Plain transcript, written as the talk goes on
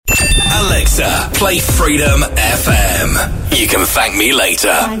Alexa, play Freedom FM. You can thank me later.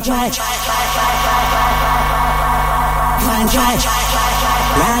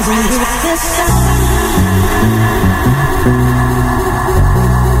 Rising with the sun.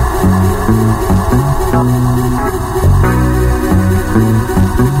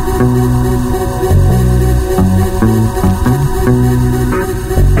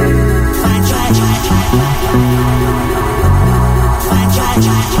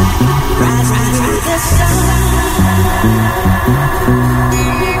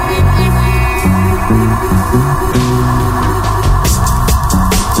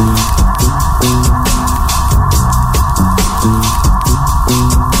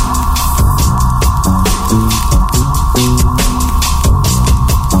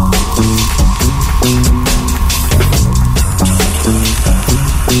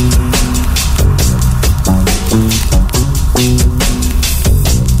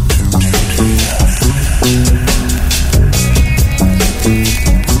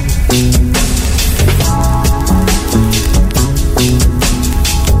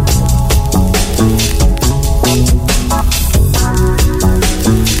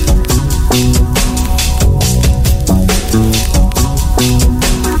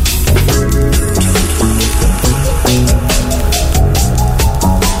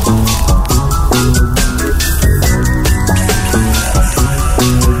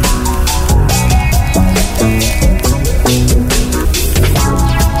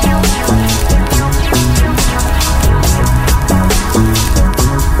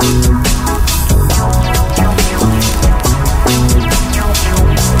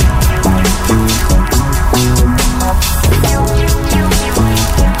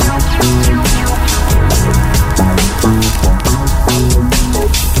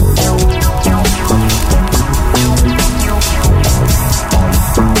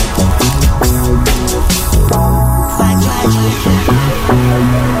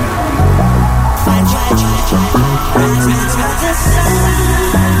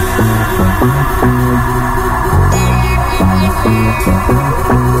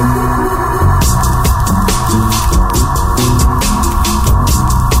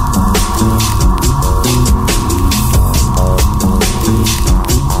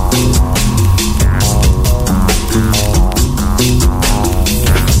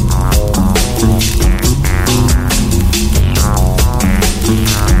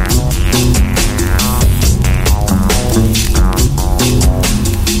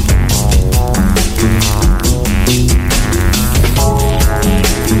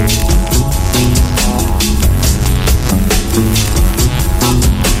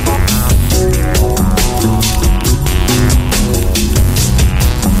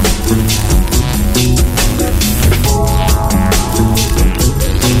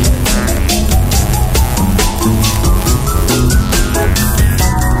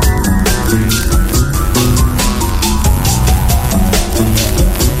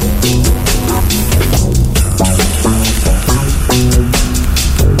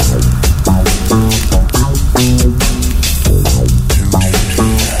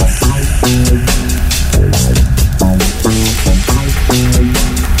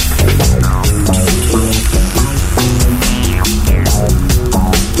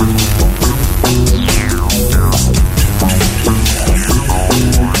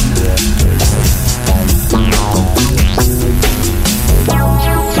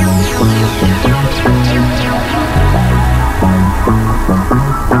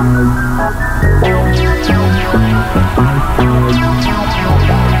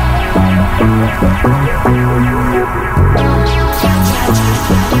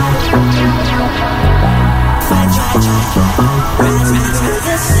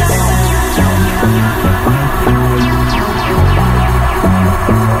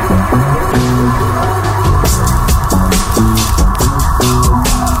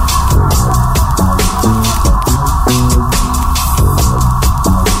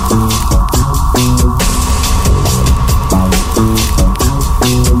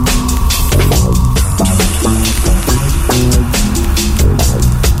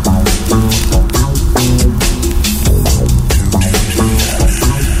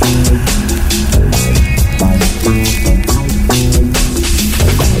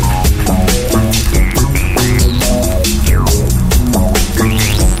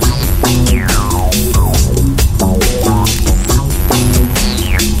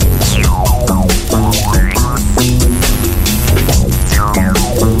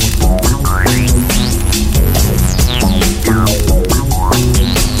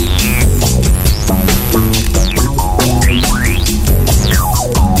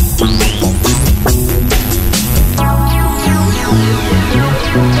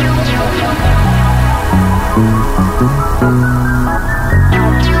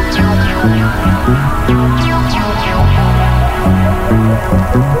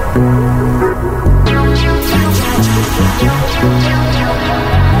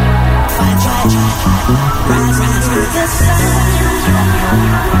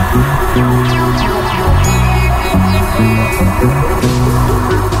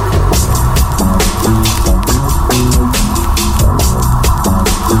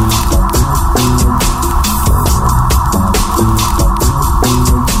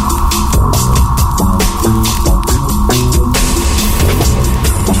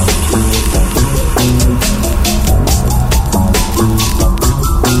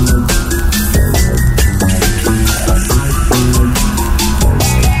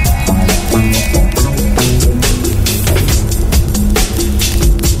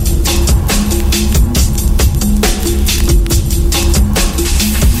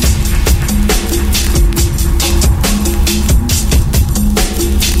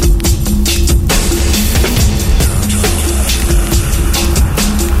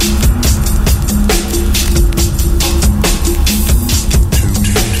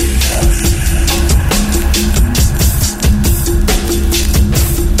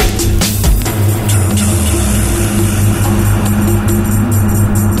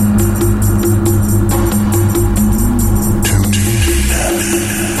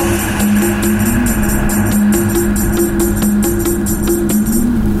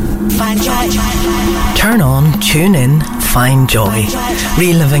 Tune in, find joy.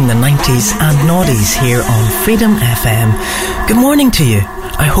 Reliving the 90s and noughties here on Freedom FM. Good morning to you.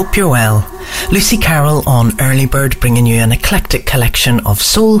 I hope you're well. Lucy Carroll on EarlyBird, bringing you an eclectic collection of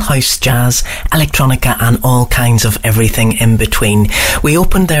soul, house, jazz, electronica and all kinds of everything in between. We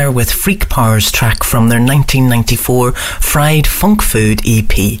opened there with Freak Power's track from their 1994 Fried Funk Food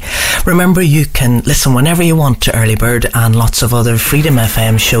EP. Remember, you can listen whenever you want to EarlyBird and lots of other Freedom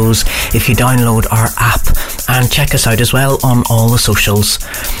FM shows if you download our app, and check us out as well on all the socials.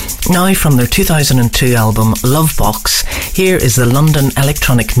 Now, from their 2002 album Love Box, here is the London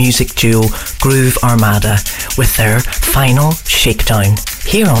electronic music duo Groove Armada with their Final Shakedown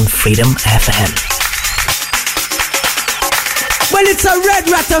here on Freedom FM. Well, it's a Red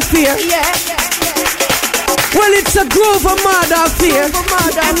Rat affair. Well, it's a Groove Armada affair.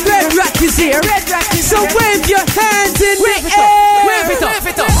 And Red Rat is here. So wave your hands in the air. Wave it up.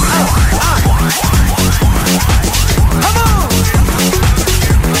 Come on.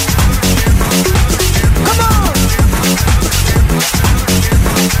 Come on.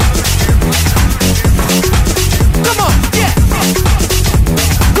 Come on, yeah.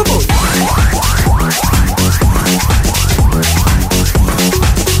 Come on.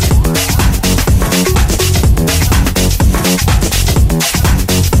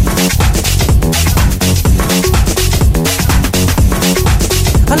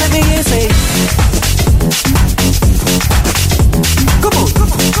 Let me hear say. Come on,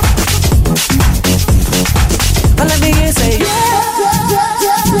 come on, come on. Let me hear say.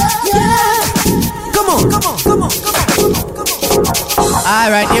 Come on, come on, come on, come on. All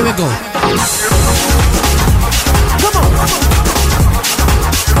right, here we go. Come on, come on.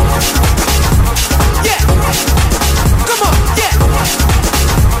 Yeah. Come on, yeah.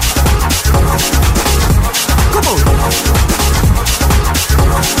 Come on.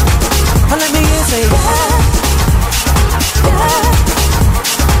 Let me hear say.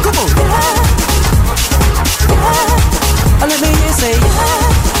 Come on. Let me hear say.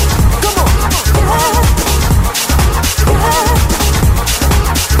 Come on.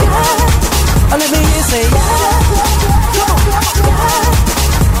 Let me hear say. Come on.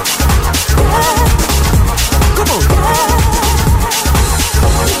 Come on.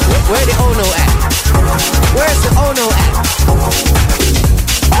 Where the Ono at? Where's the Ono at?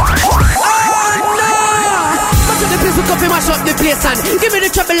 Up and mash up the place and give me the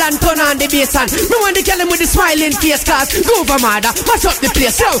trouble and turn on the bass and me want to kill him with the smiling face cause Groove Armada mash up the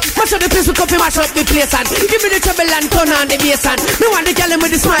place. Yo, mash up the place, we come and mash up the place and give me the trouble and turn on the bass and me want to kill him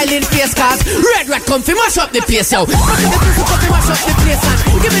with the smiling face cause Red Rat come fi mash up the place. Yo, mash up the place, we come and mash up the place and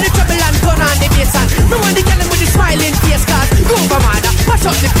give me the trouble and turn on the bass and me want to kill him with the smiling face cause Groove Armada mash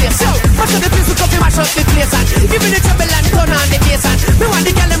up the place. Yo, mash up the place, we come and mash up the place and give me the trouble and turn on the bass and me want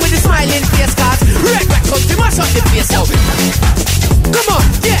to kill him with the smiling face cause Red Rat come fi mash up the place. Yo, come on,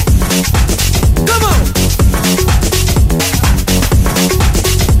 yeah. Come on.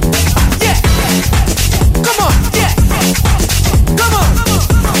 Yeah. Come on, yeah. Come on.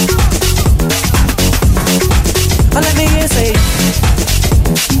 Let me hear say.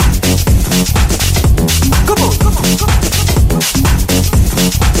 Come on, come on, come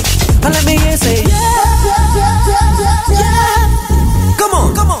on. Let me hear say. Come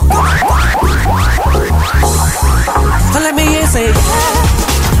on, come on, come on.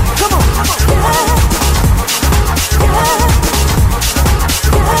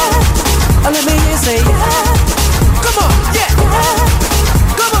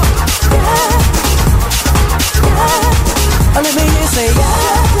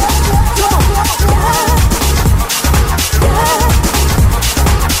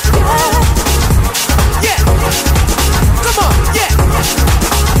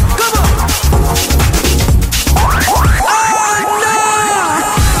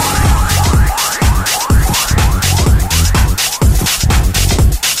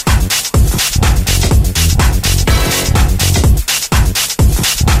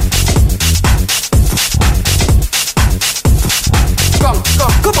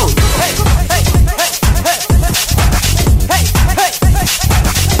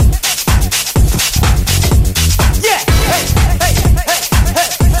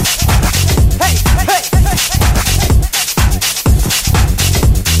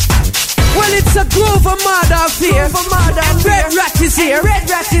 Well, it's a groove of murder here. And Red Rat is here.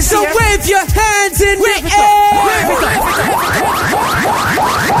 So wave your hands in the air.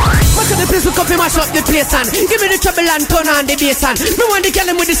 Mash up the place, we come to mash up the place and give me the trouble and turn on the bass and me want to kill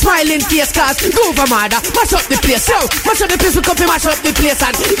him with the smiling face cause groove of murder, mash up the place. Yo, mash up the place, we come to mash up the place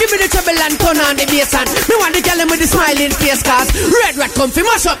and give me the trouble and turn on the bass and me want to kill him with the smiling face cause Red Rat come to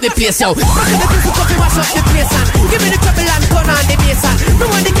mash up the place. Yo, mash up the place, we come to mash up the place and give me the trouble and turn on the bass and me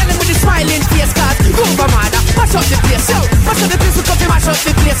want to kill him with the smiling face cause groove of murder, mash up the place. Yo, mash up the place, we come to mash up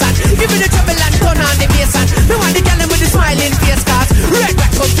the place and give me the trouble and turn on the bass and me want to kill him with the smiling face cause Red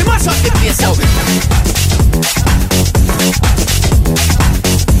Rat come to mash up the place. Yo,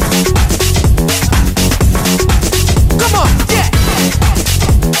 come on, yeah.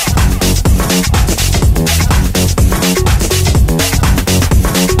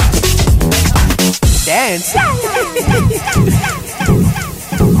 Dance.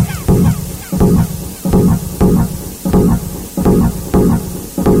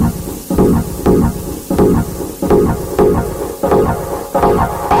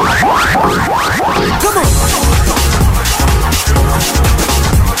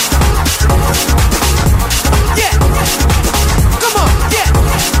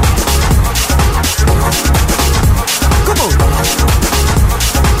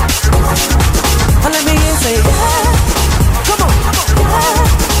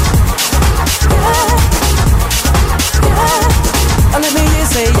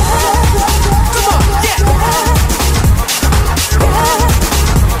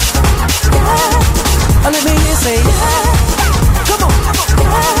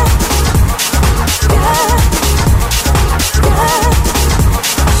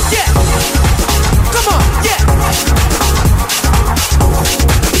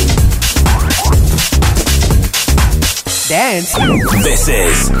 Dance. This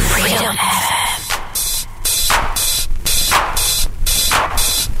is Freedom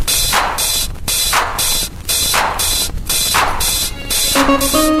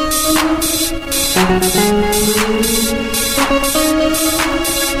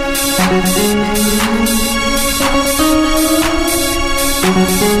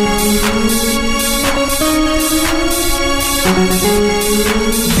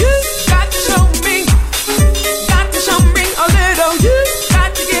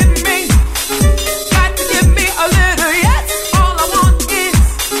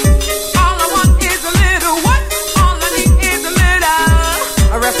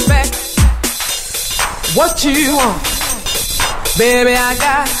What you want, baby, I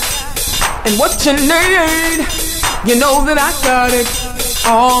got, and what you need, you know that I got it.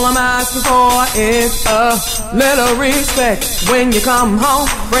 All I'm asking for is a little respect. When you come home,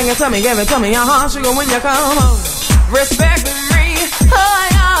 bring it to me, give it to me, sugar when you come home. Respect me,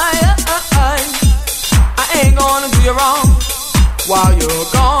 I ain't gonna do you wrong while you're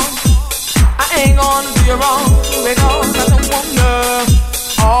gone. I ain't gonna do you wrong because I don't want you.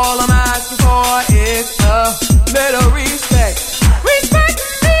 All I'm asking for is a little respect. Respect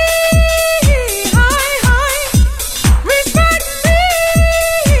me, respect me,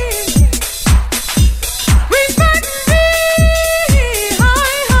 respect me, respect me,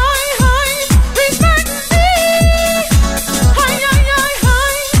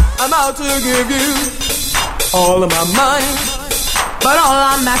 I'm out to give you all of my money, but all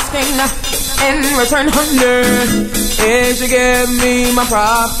I'm asking in return, honey, is you give me my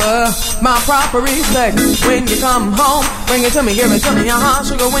proper respect. When you come home, bring it to me, give it to me,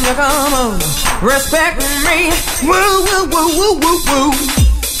 sugar when you come home. Respect me, woo, woo, woo, woo, woo, woo.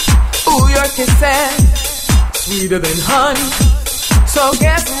 Ooh, your kisses, sweeter than honey. So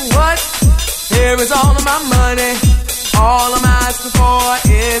guess what? Here is all of my money. All I'm asking for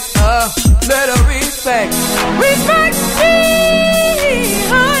is a little respect. Respect me,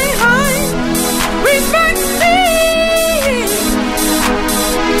 respect me.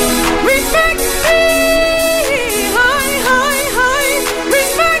 Respect me,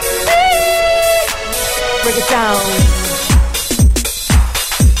 respect me. Break it down.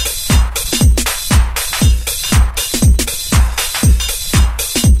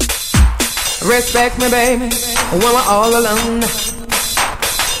 Respect me, baby, when we're all alone.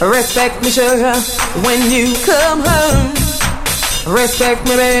 Respect me, sugar, when you come home. Respect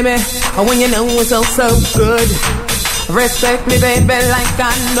me, baby, when you know it's so, so good. Respect me, baby, like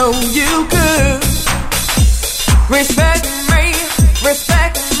I know you could. Respect me,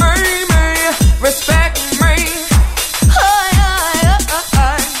 respect me, respect me.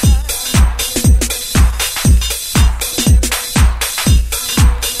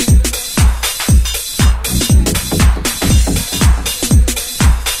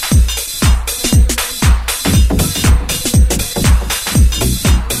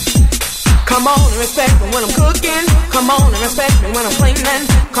 respect me when I'm cooking. Come on and respect me when I'm cleaning.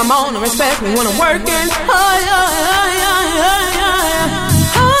 Come on and respect me when I'm working. Hi, hi, hi, hi, hi,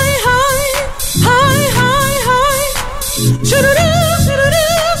 hi, hi, hi, hi, hi. Shoo-doo-doo, shoo-doo-doo.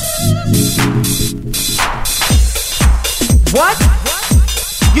 What?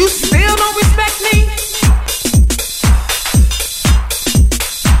 You still don't respect me?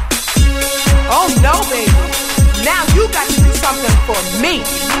 Oh no, baby. Now you got to do something for me.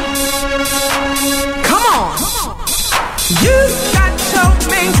 Come on. You got to show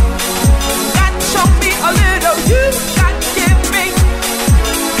me. Got to show me a little. You got to give me.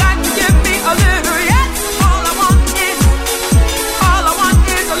 Got to give me a little. Yes, all I want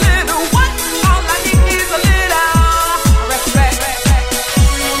is a little. What? All I need is a little respect.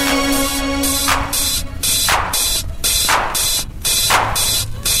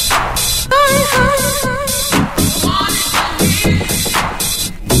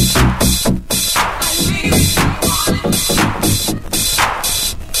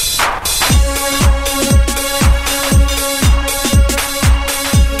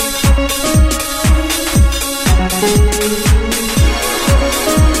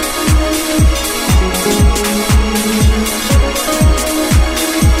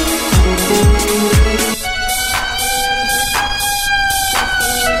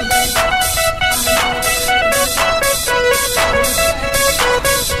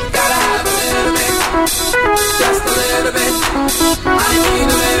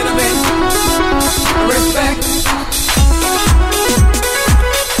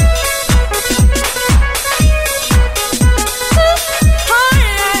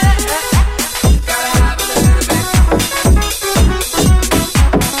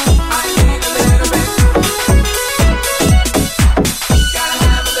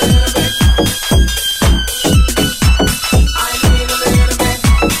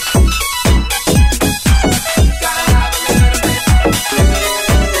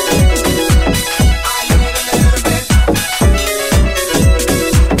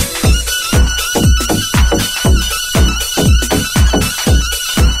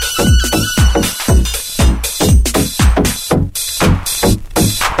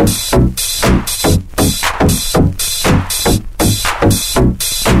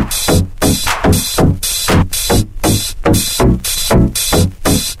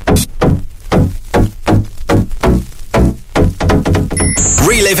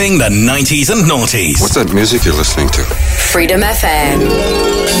 Reliving the 90s and noughties. What's that music you're listening to? Freedom FM.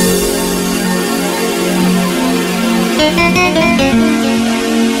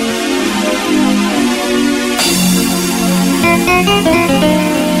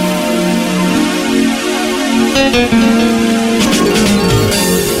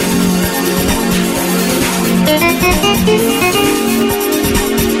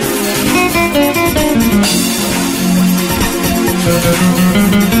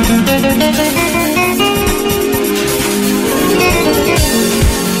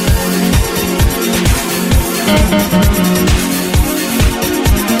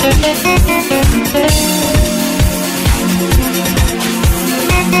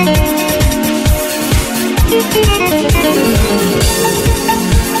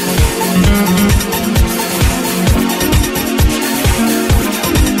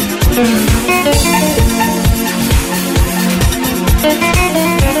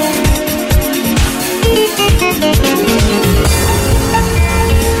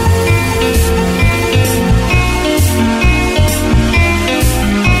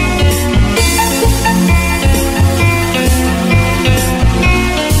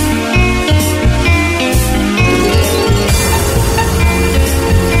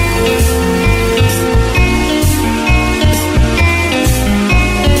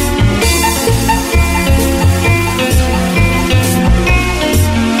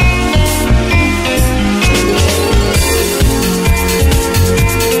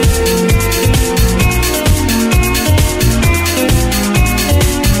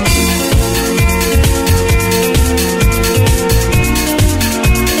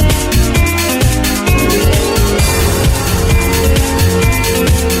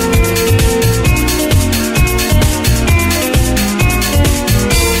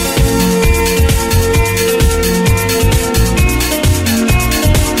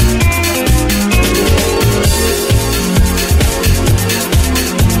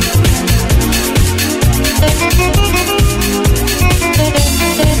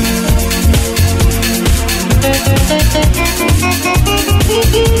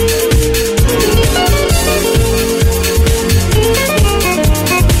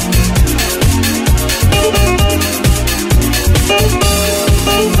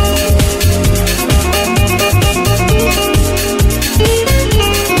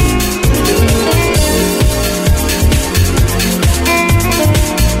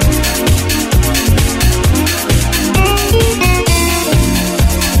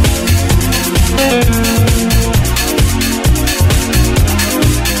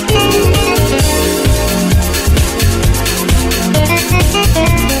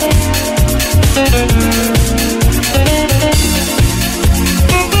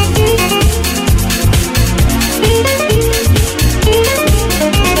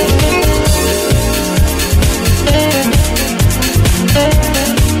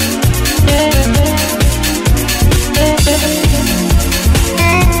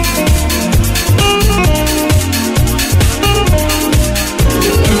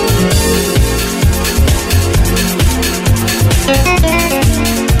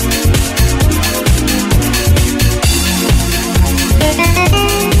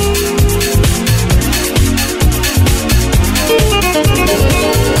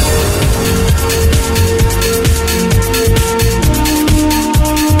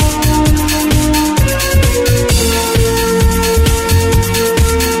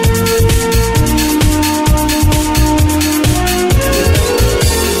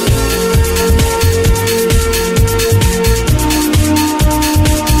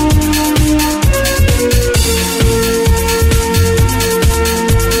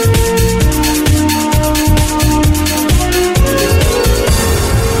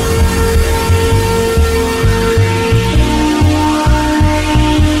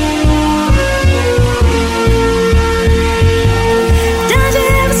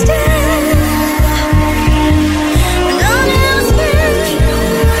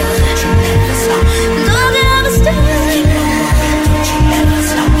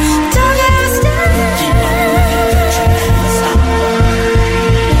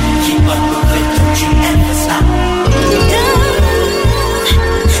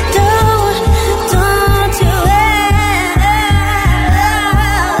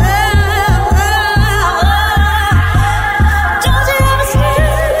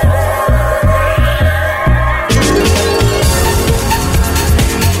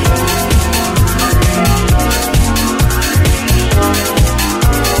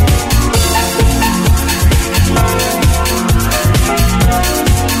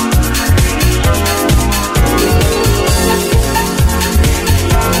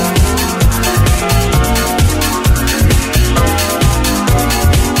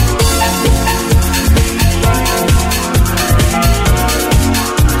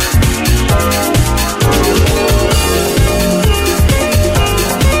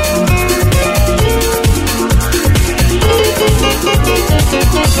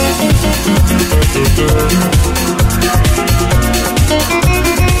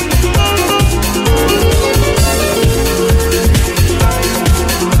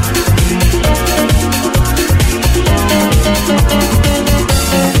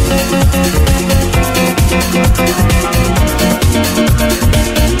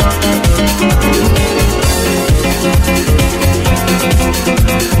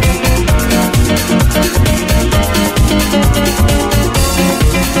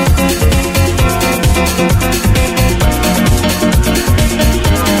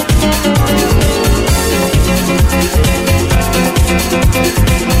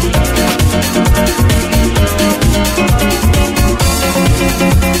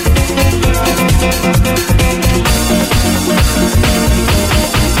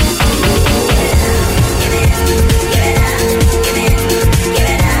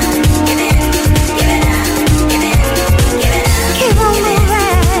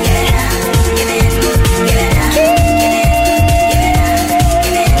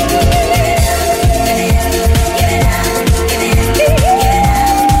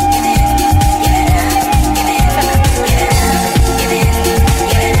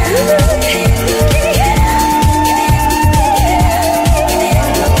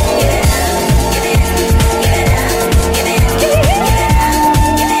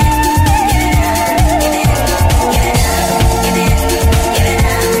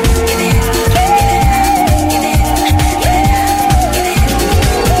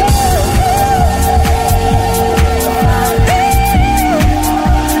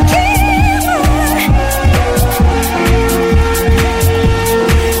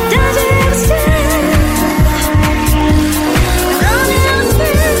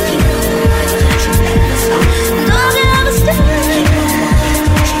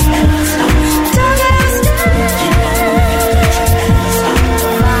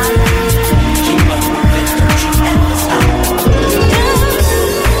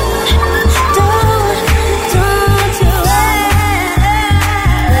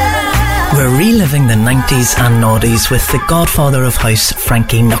 the 90s and noughties with the godfather of house,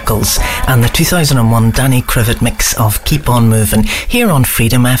 Frankie Knuckles, and the 2001 Danny Krivett mix of Keep On Moving here on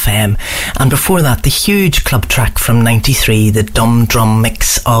Freedom FM. And before that, the huge club track from 93, the Dumb Drum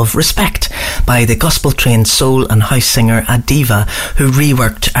mix of Respect by the gospel-trained soul and house singer Adiva, who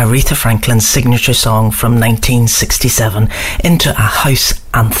reworked Aretha Franklin's signature song from 1967 into a house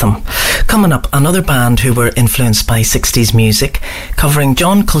anthem. Coming up, another band who were influenced by 60s music, covering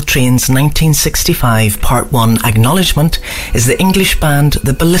John Coltrane's 1965 Part 1 Acknowledgement, is the English band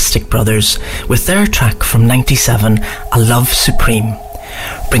The Ballistic Brothers with their track from 97, A Love Supreme.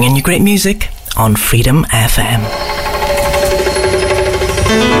 Bringing you great music on Freedom FM.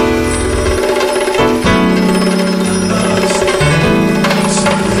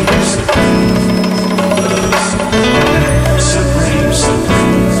 Supreme,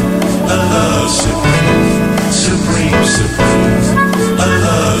 supreme, a love supreme, supreme, supreme, a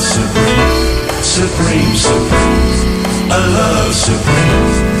love supreme, supreme, supreme, a love supreme,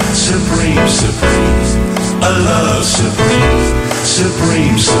 supreme, supreme, a love supreme,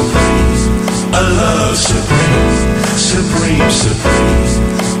 supreme, supreme, a love supreme, supreme, supreme,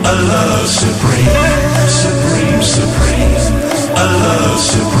 a love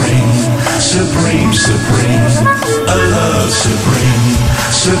supreme, supreme, supreme, a love supreme,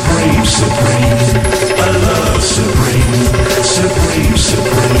 supreme, supreme. A love supreme,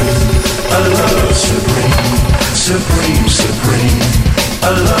 supreme, supreme, a love supreme,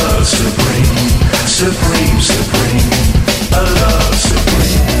 supreme, supreme, a love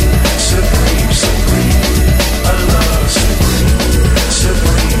supreme, supreme, supreme, a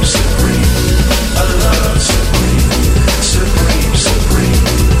love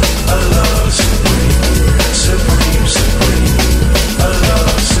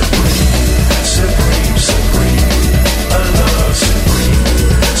supreme,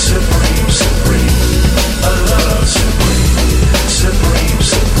 supreme,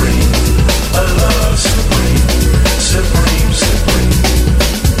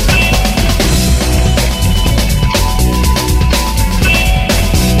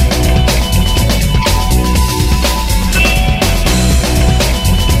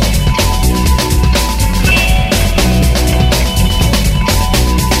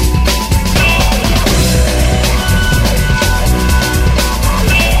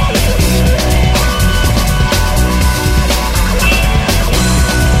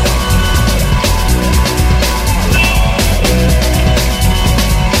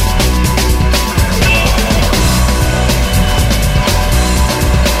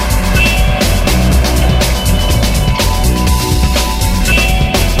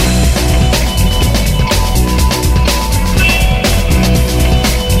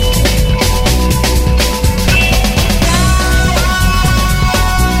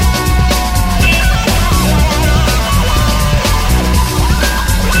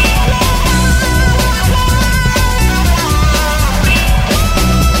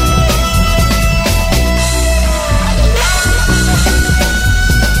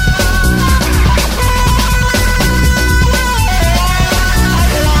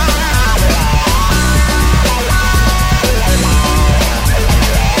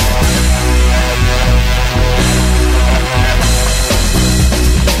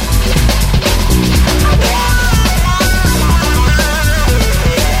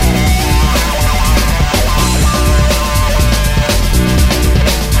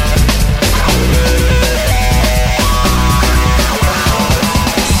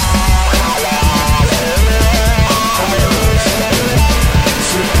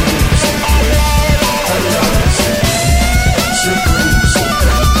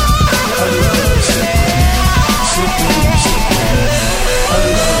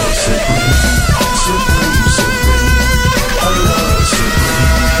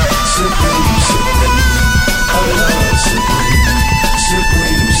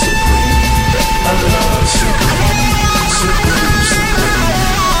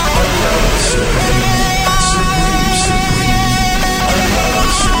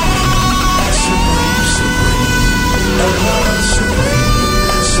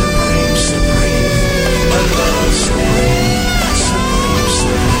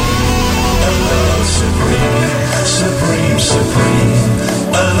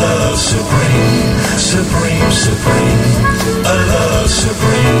 supreme, a love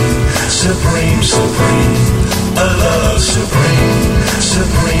supreme, supreme, supreme, a love supreme, supreme, supreme, a love supreme,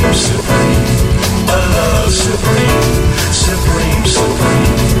 supreme, supreme, a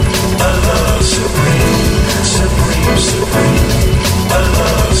love supreme, supreme, supreme, a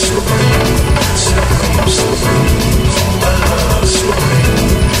love supreme, supreme, supreme, a love supreme,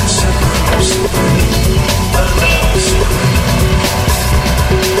 supreme, supreme. Supreme,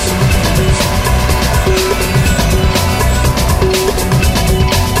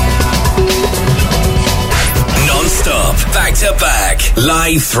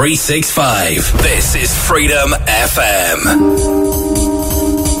 Live 365. This is Freedom FM.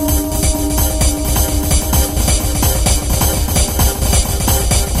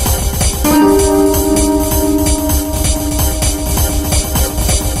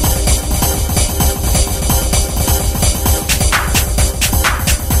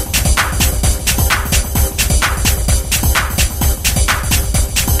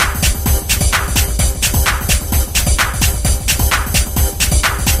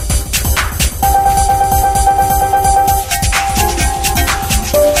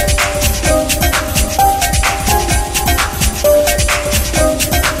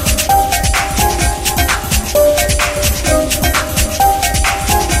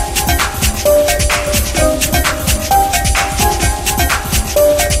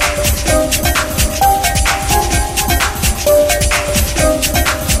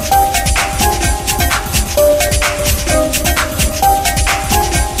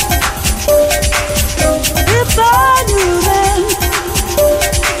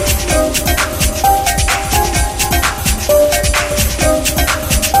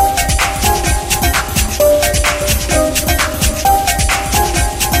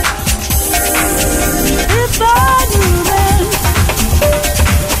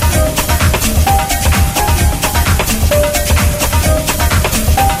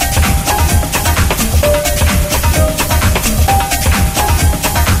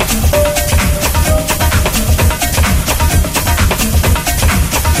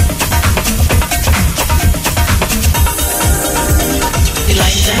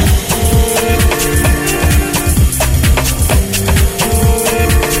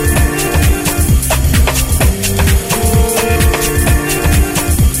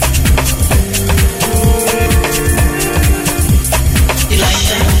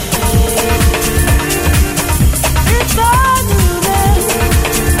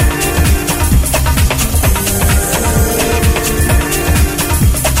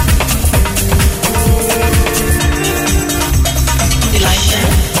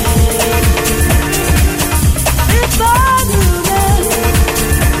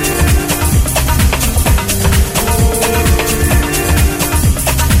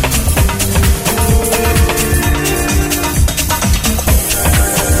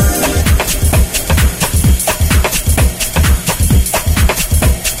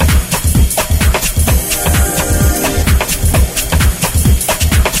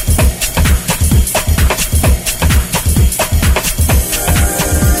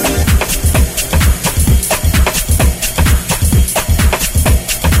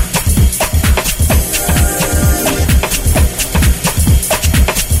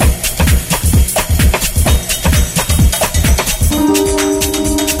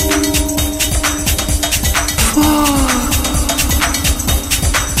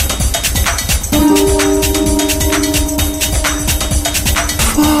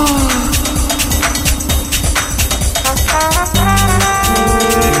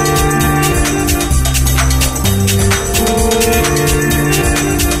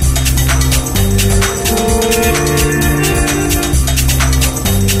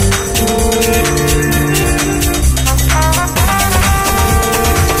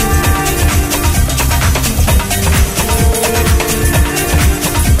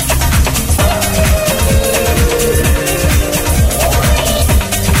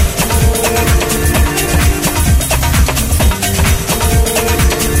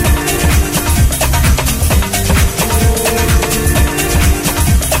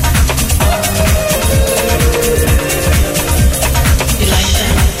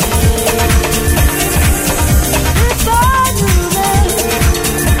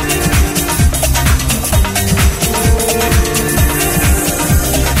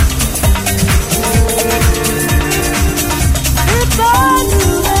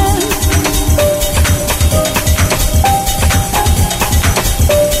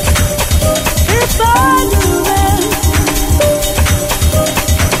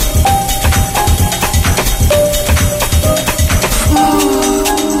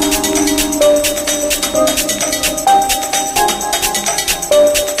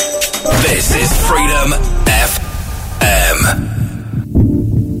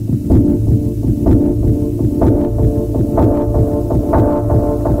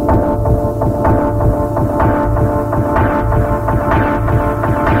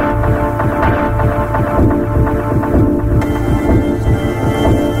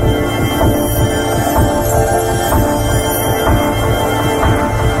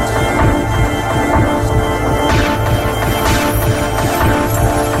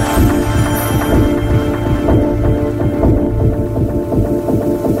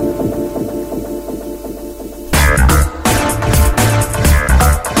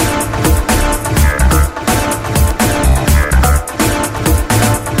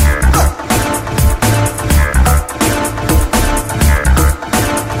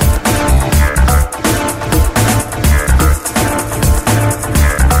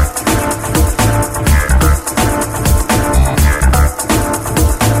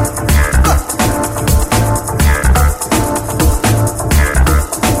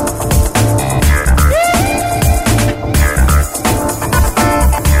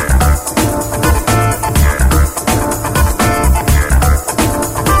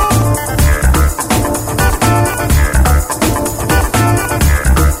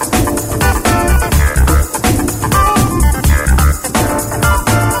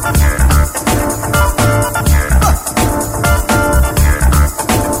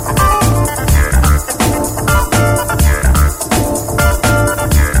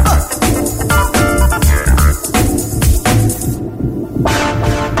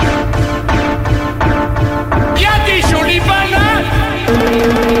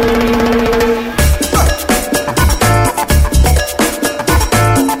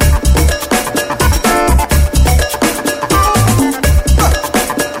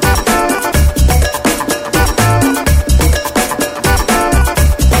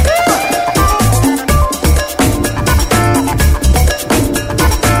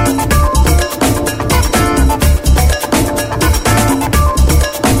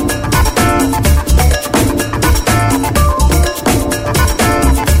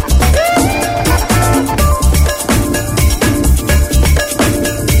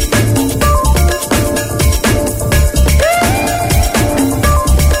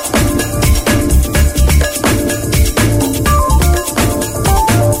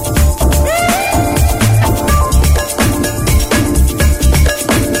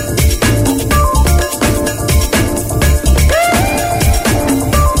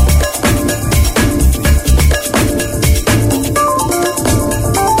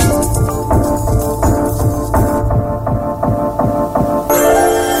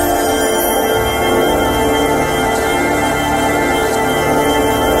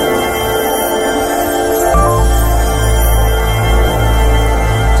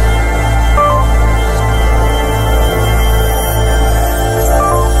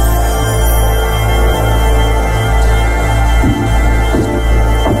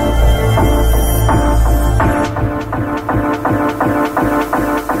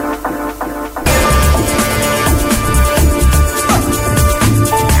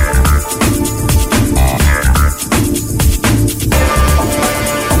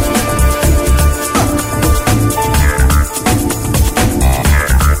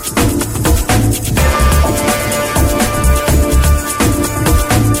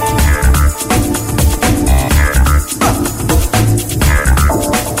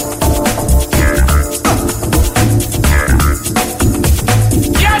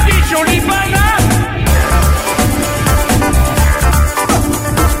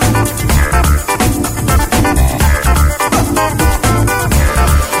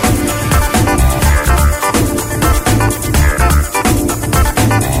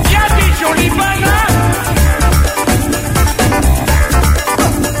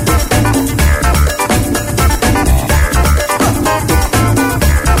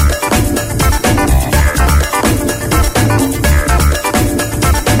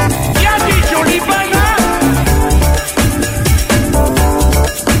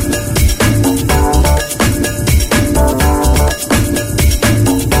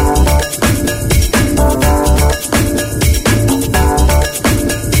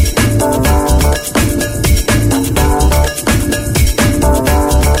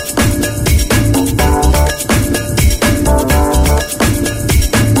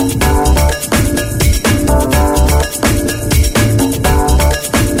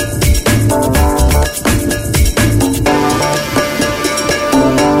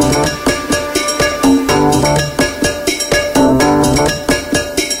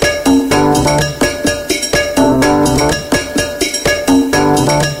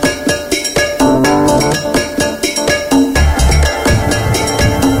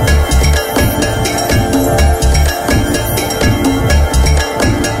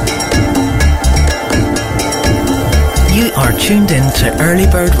 tuned in to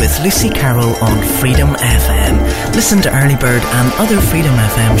EarlyBird with Lucy Carroll on Freedom FM. Listen to EarlyBird and other Freedom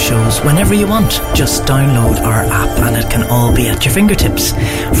FM shows whenever you want. Just download our app and it can all be at your fingertips.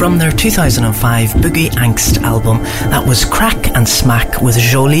 From their 2005 Boogie Angst album, that was Crack and Smack with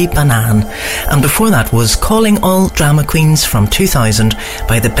Jolie Banane. And before that was Calling All Drama Queens from 2000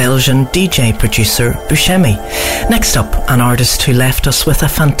 by the Belgian DJ producer Buscemi. Next up, an artist who left us with a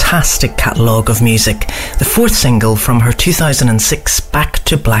fantastic catalogue of music. The fourth single from her 2006 Back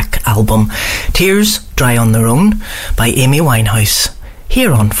to Black album, Tears Dry on Their Own by Amy Winehouse.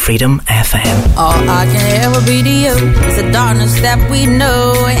 Here on Freedom FM. All I can ever be to you is the darkness that we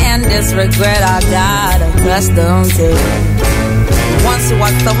know and this regret I got accustomed to. Once it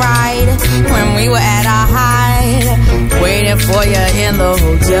was the ride when we were at our height, waiting for you in the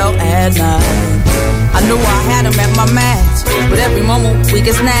hotel at night. I knew I had him at my match, but every moment we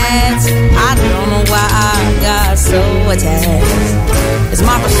get snatched. I don't know why I got so attached. It's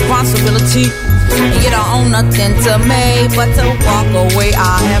my responsibility, and you don't own nothing to me but to walk away.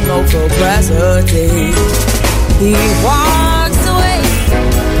 I have no capacity. He walks away,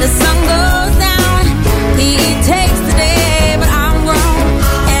 the sun goes down. He takes the day, but I'm grown.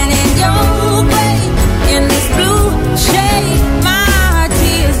 And in your way, in this blue shade, my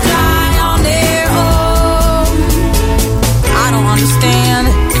tears dry on their own. I don't understand,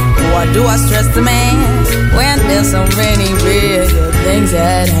 why do I stress the man when there's so many bigger things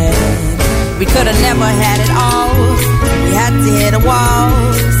at hand? We could've never had it all, we had to hit a wall.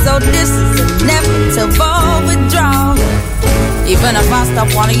 So this is inevitable withdrawal. Even if I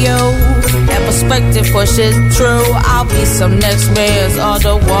stop wanting you and perspective pushes true, I'll be some next man's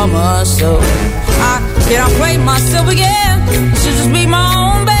other woman. So I can't play myself again, I should just be my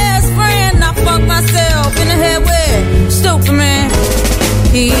own best friend. I fuck myself in the head with stupid man.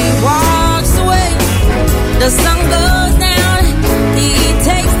 He walks away, the sun goes down. He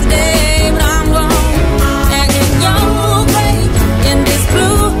takes the day, but I'm gone. And in your way, in this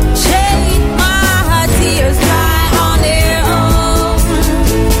blue shade, my tears dry on their own.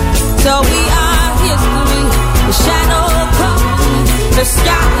 So we are history, the shadow comes, the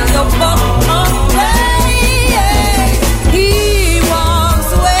sky is a boat away. He walks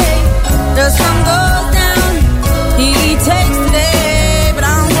away, the sun goes down. He takes the day, but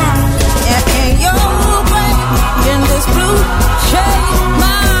I'm gone. And in your way, in this blue shade,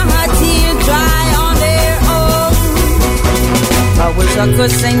 my tears dry on their own. I wish I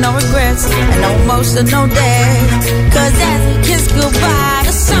could say no regrets and no emotional day, 'cause as we kiss goodbye,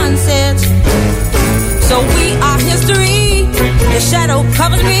 the sun sets. So we are history, the shadow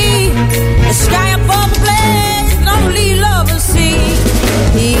covers me, the sky above the blaze, lonely lovers see.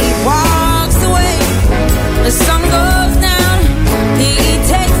 He walks away, the sun goes down. He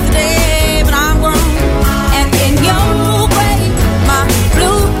takes the day, but I'm grown. And in your way, my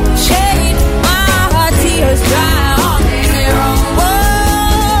blue shade, my tears dry on their own.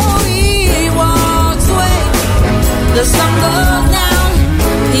 Whoa, he walks away, the sun goes down.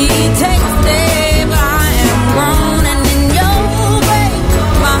 He takes the day, but I am grown. And in your way,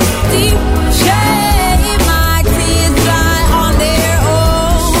 my deep shade, my tears dry on their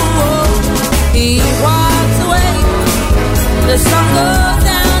own. He walks away, the sun goes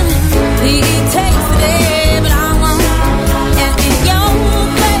down. He takes the day, but I'm gone. And in your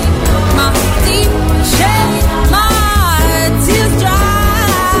way, my deep shade, my tears dry.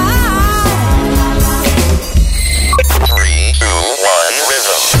 3, 2, 1,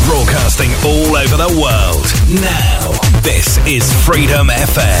 rhythm. Broadcasting all over the world. Now, this is Freedom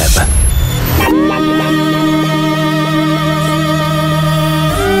FM.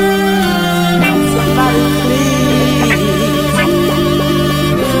 Somebody please.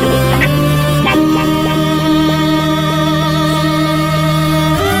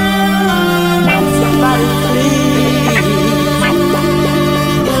 Somebody please.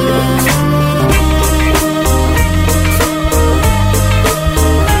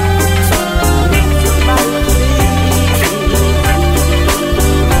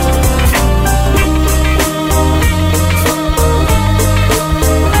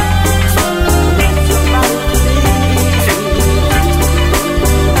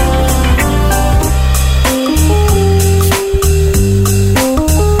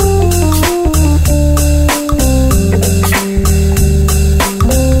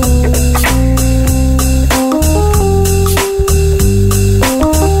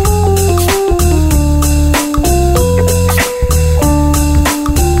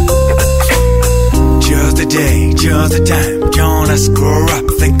 Just a time, John, I screw up,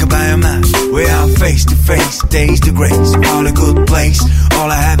 think about your mind. We are face to face, days to grace, all a good place. All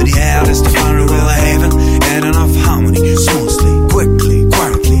I have in the hell is to find a real haven and enough harmony, smoothly.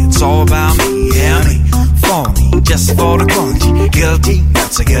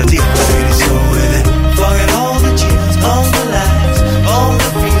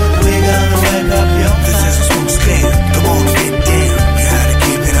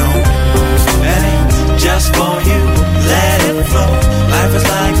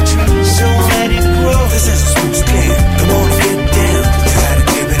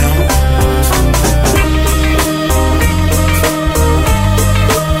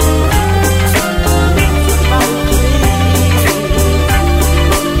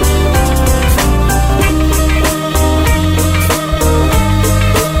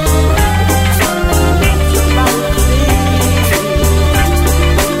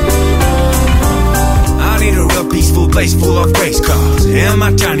 place full of grace cars. In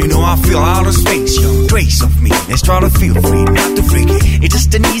my town, you know I feel outer space. Yo, trace of me, let's try to feel free, not too freaky. It's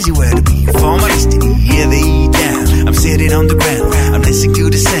just an easy way to be for my destiny. Hear the heat down, I'm sitting on the ground, I'm listening to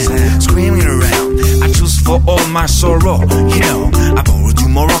the sound, screaming around. I choose for all my sorrow, you know. I borrowed 2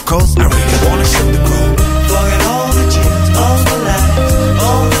 Moroccos, I really wanna set the goal. Forget all the cheers, all the lies,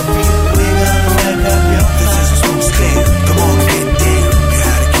 all the fear. We gonna wake up your life. This is a smooth scale, come on, get down. You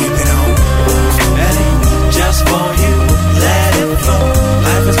gotta keep it on. Hey, just for you, let it flow.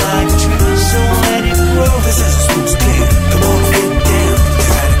 Life is like a tree, so let it grow. This is a smooth scale, come on, get down. You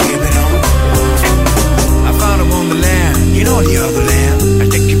gotta keep it on. I found a wonderland, you know the other land. I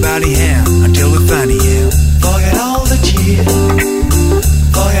take your body hand until we find the end. Forget all the cheer,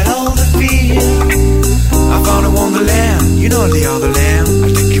 forget all the fear. I found a wonderland, you know the other land. I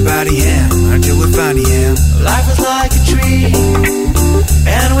take your body hand until we find the end. Life is like a tree,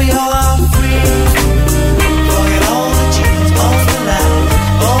 and we all are free. Forget all the cheers, all the lies,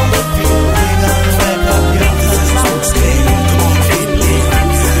 all the fear. We're gonna wake up your life. Stay, come on, get there,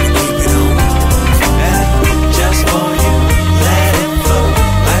 you gotta keep it on. And just for you, let it flow.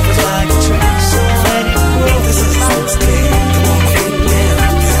 Life is like a tree, so let it grow. This is so stay, come on, get there,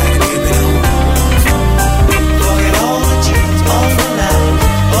 you gotta keep it on. Forget all the cheers, all the lies,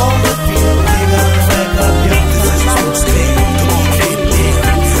 all the fear. We're gonna wake up your life. This is so stay, come on, get there, you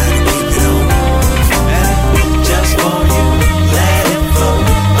gotta keep it on. And just for you, let it flow.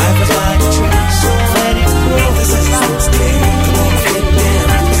 Life is like a tree, so let it grow. This is so stay, come on, get there, you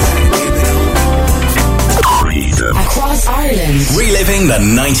gotta keep it on. Freedom. Across Ireland. Reliving the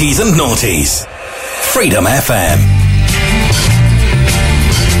 90s and noughties. Freedom FM.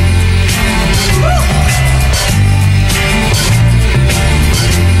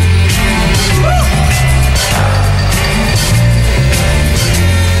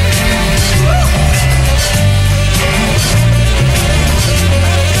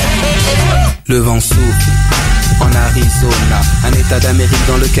 Le vent souffle en Arizona, un état d'Amérique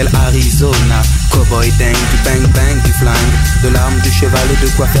dans lequel Arizona. Cowboy dingue, du bang bang, du flingue, de l'arme, du cheval et de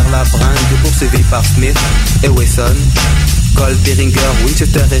quoi faire la bringue. Poursuivi par Smith et Wesson, Colt, Behringer,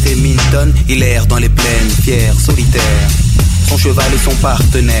 Winchester et Remington. Il erre dans les plaines, fier, solitaire, son cheval et son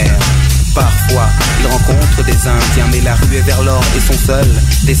partenaire. Parfois, il rencontre des Indiens, mais la rue est vers l'or et son seul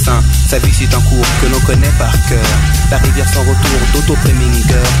dessin. Sa vie suit un cours que l'on connaît par cœur. La rivière sans retour d'Otto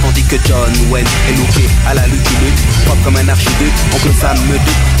Preminger, tandis que John Wayne est looké à la Lucky Luke, propre comme un archiduc. Oncle Sam me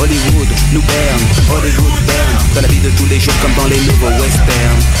doute, Hollywood nous berne, Hollywood berne, dans la vie de tous les jours comme dans les nouveaux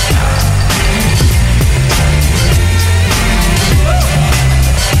westerns.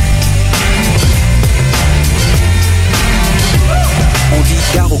 On dit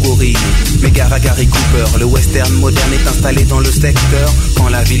gare aux gorilles, mais gare à Gary Cooper. Le western moderne est installé dans le secteur. Quand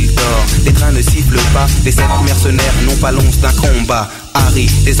la ville dort, les trains ne sifflent pas. Les 7 mercenaires n'ont pas l'once d'un combat. Harry,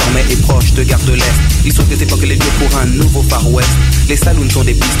 désormais, est proche de Gare de l'Est. Il sauve des époques les lieux pour un nouveau Far West. Les saloons sont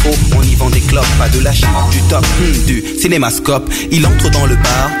des bistrots, on y vend des clopes. Pas de la chip, du top, du cinémascope. Il entre dans le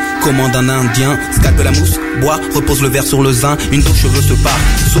bar, commande un indien. Scalpe la mousse, boit, repose le verre sur le zin. Une douche cheveux se part,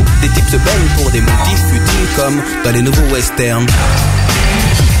 sous des types se baignent pour des motifs futiles comme dans les nouveaux westerns.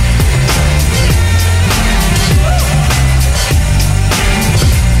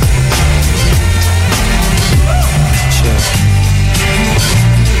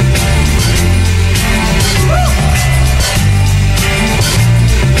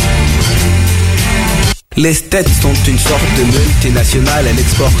 Les States sont une sorte de multinationale. Elle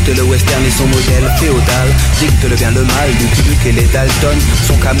exporte le western et son modèle féodal. Dicte le bien, le mal, Lucky Luke et les Dalton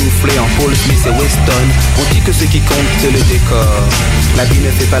sont camouflés en Paul Smith et Weston. On dit que ce qui compte c'est le décor. La vie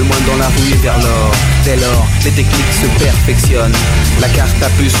ne fait pas le moine dans la rue et vers l'or. Dès lors, les techniques se perfectionnent. La carte à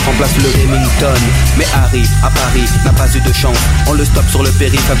puce remplace le Remington. Mais Harry, à Paris, n'a pas eu de chance. On le stoppe sur le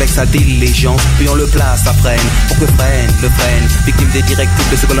périph' avec sa diligence. Puis on le place à freine, pour que freine, le freine. Victime des directives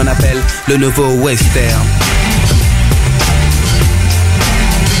de ce que l'on appelle le nouveau western.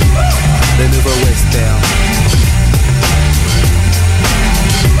 Le nouveau western.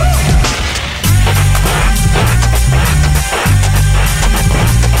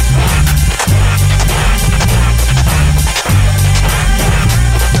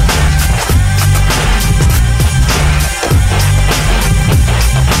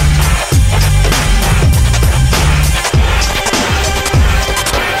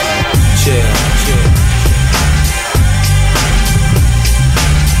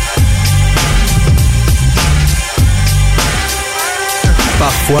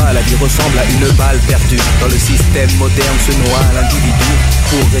 Parfois, la vie ressemble à une balle perdue. Dans le système moderne se noie l'individu.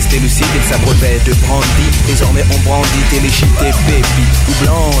 Pour rester lucide, il s'abreuvait de brandy. Désormais on brandit téléchité baby. Ou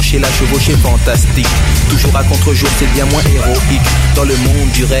blanche et la chevauchée fantastique. Toujours à contre-jour, c'est bien moins héroïque. Dans le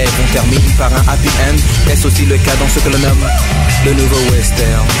monde du rêve, on termine par un happy end. Est-ce aussi le cas dans ce que l'on nomme le nouveau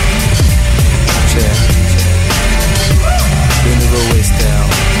western? Le nouveau western.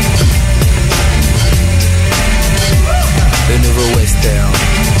 Le nouveau western.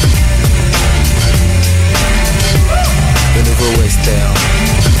 Le nouveau western.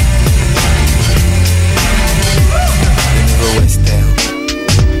 Le nouveau western.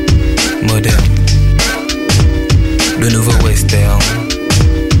 Moderne. Le nouveau western.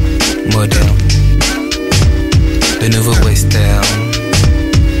 Moderne. Le nouveau western.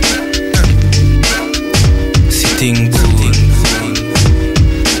 Sitting Bull.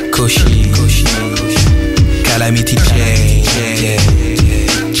 Koshi. Calamity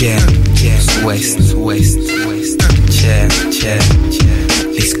Jam. West. Chair.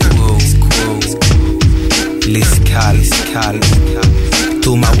 Les quo. Les cal.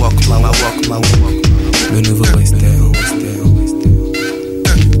 To my walk. Le nouveau western.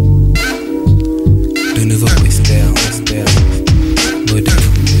 Le nouveau western.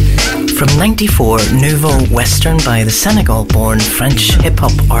 From 94, Nouveau Western by the Senegal-born French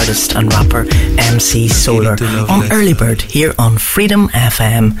hip-hop artist and rapper MC Solar on EarlyBird here on Freedom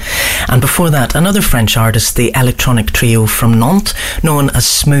FM. And before that, another French artist, the electronic trio from Nantes, known as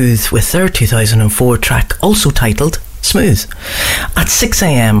Smooth, with their 2004 track also titled Smooth. At 6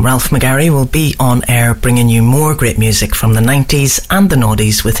 a.m, Ralph McGarry will be on air bringing you more great music from the 90s and the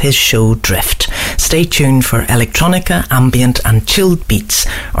noughties with his show Drift. Stay tuned for electronica, ambient and chilled beats,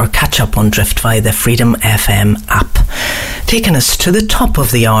 or catch up on Drift via the Freedom FM app. Taking us to the top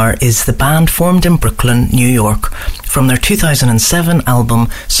of the hour is the band formed in Brooklyn, New York. From their 2007 album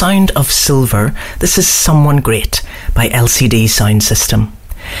Sound of Silver, this is Someone Great by LCD Sound System.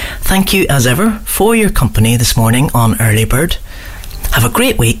 Thank you as ever for your company this morning on EarlyBird. Have a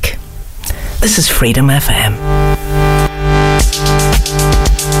great week. This is Freedom FM.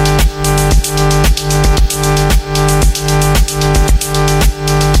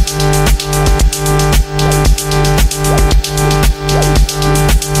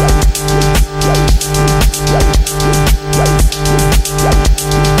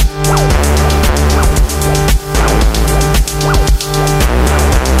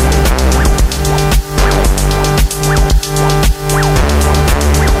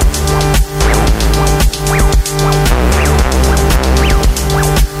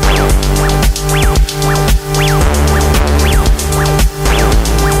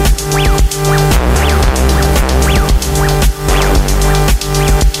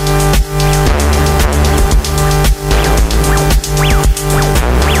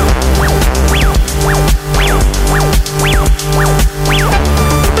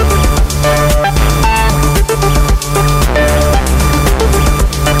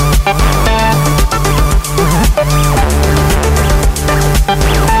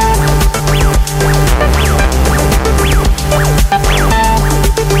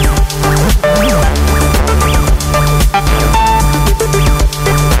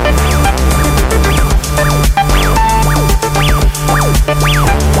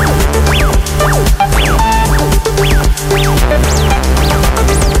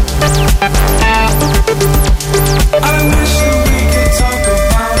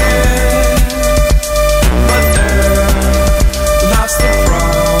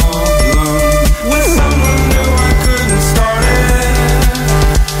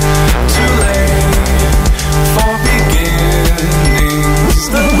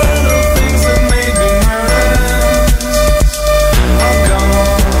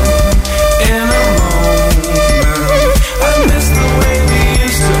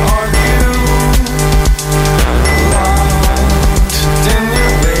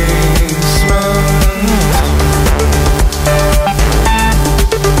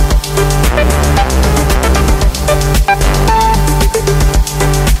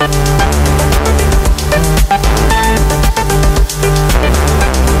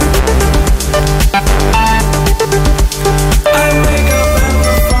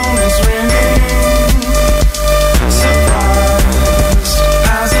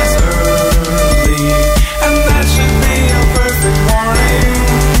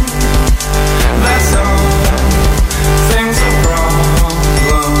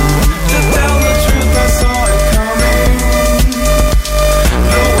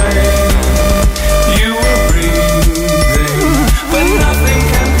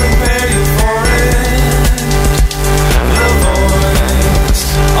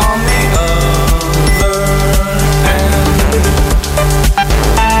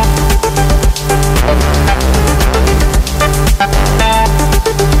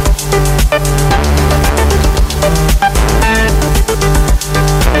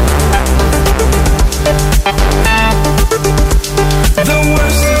 The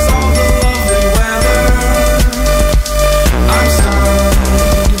worst is all the lovely weather. I'm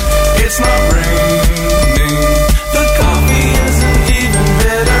stunned, it's not raining. The coffee isn't even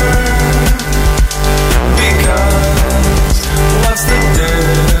bitter. Because what's the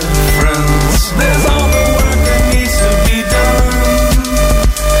difference? There's all the work that needs to be done.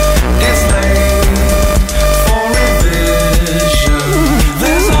 It's late for revision.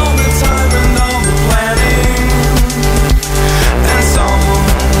 There's all the time and all the planning, and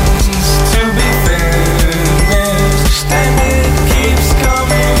songs to be finished. And it keeps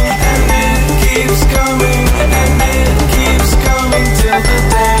coming, and it keeps coming, and it keeps coming till the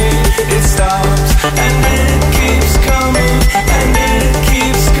day it stops. And it keeps coming, and it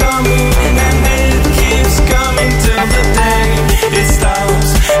keeps coming, and it keeps coming till the day it stops.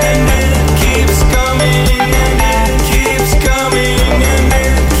 And it keeps coming, and it keeps coming, and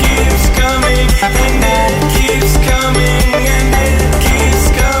it keeps coming, and it keeps coming, and it keeps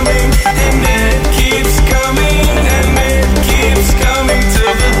coming, and it keeps coming, and it keeps coming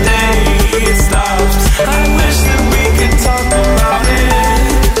till the day it stops. I wish that we could talk about it,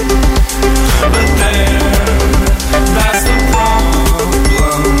 but that's the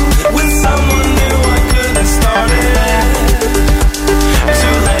problem. With someone new I couldn't start it.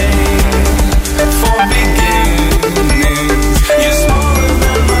 Too late for beginnings. You're smaller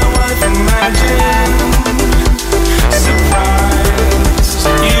than my wife imagined. Surprised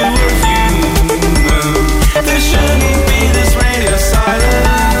you were human. There shouldn't be this radio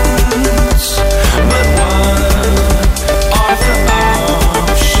silence. But what are the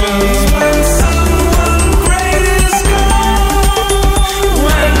options when someone great is gone?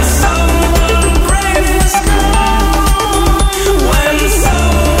 When someone great is gone? When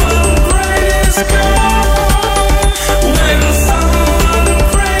someone great is gone? When someone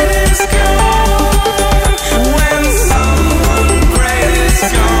great is gone? When someone great is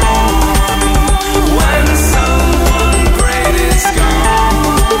gone? When someone great is gone?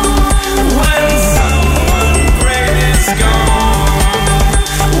 When someone great is gone?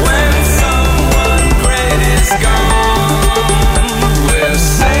 When someone great is gone, we're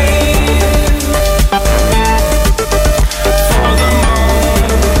saved for the moment.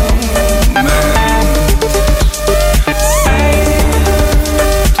 Saved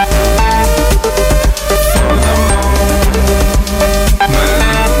for the moment.